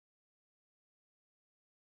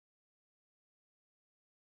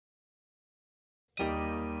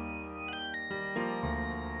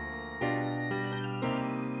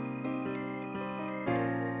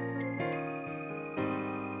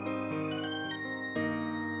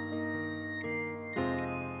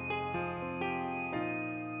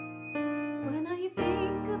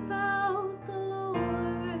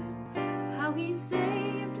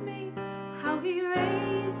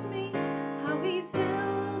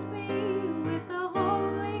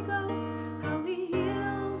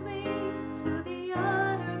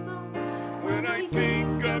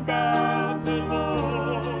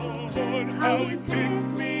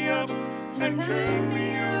and turned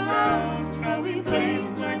me around. How he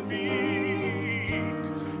placed my feet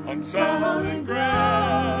on solid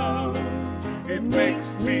ground. It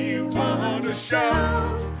makes me want to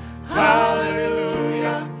shout,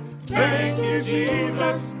 hallelujah. Thank you,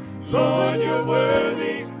 Jesus. Lord, you're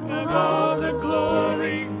worthy of all the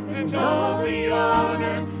glory and all the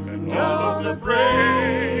honor and all of the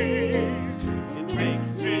praise. It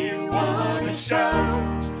makes me want to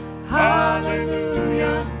shout,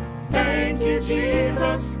 hallelujah. Thank you,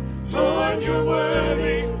 Jesus. Lord, you're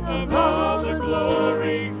worthy of all the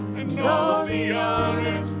glory and all the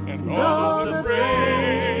honor and all of the praise.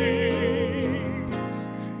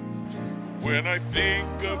 When I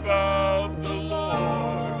think about the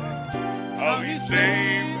Lord, how he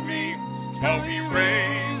saved me, how he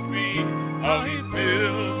raised me, how he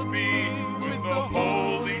filled me with the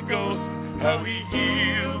Holy Ghost, how he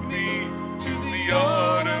healed me to the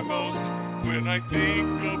uttermost. When I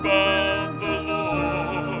think about the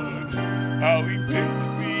Lord, how he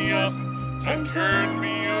picked me up and turned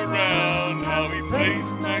me around, how he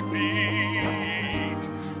placed my feet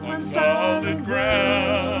on solid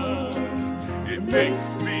ground, it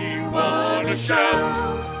makes me want to shout,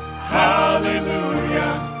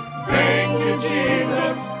 hallelujah. Thank you,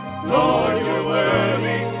 Jesus. Lord, you're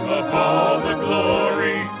worthy of all the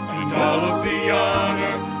glory and all of the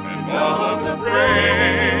honor and all of the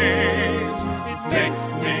praise. It makes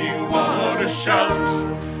me want to shout,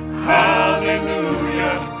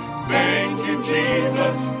 hallelujah. Thank you,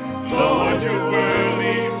 Jesus. Lord, you're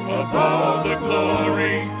worthy of all the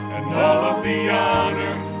glory and all of the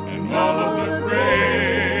honor and all of the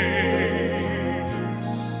praise.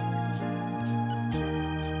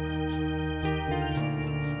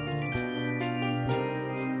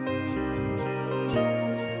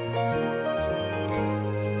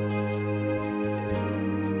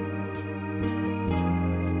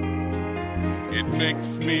 It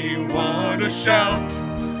makes me want to shout,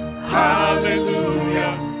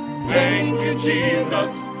 hallelujah. Thank you,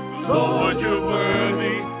 Jesus. Lord, you're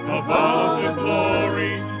worthy of all the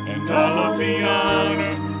glory and all of the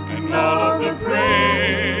honor and all of the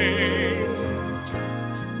praise.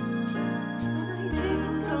 I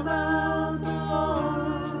think about the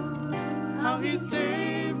Lord, how he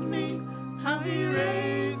saved me, how he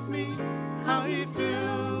raised me, how he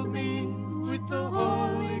filled me with the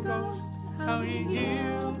Holy Ghost, how he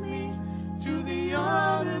healed me to the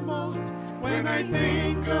uttermost. When I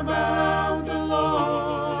think about the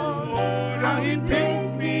Lord, how he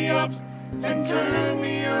picked me up and turned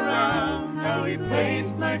me around, how he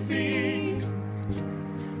placed my feet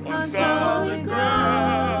on solid ground.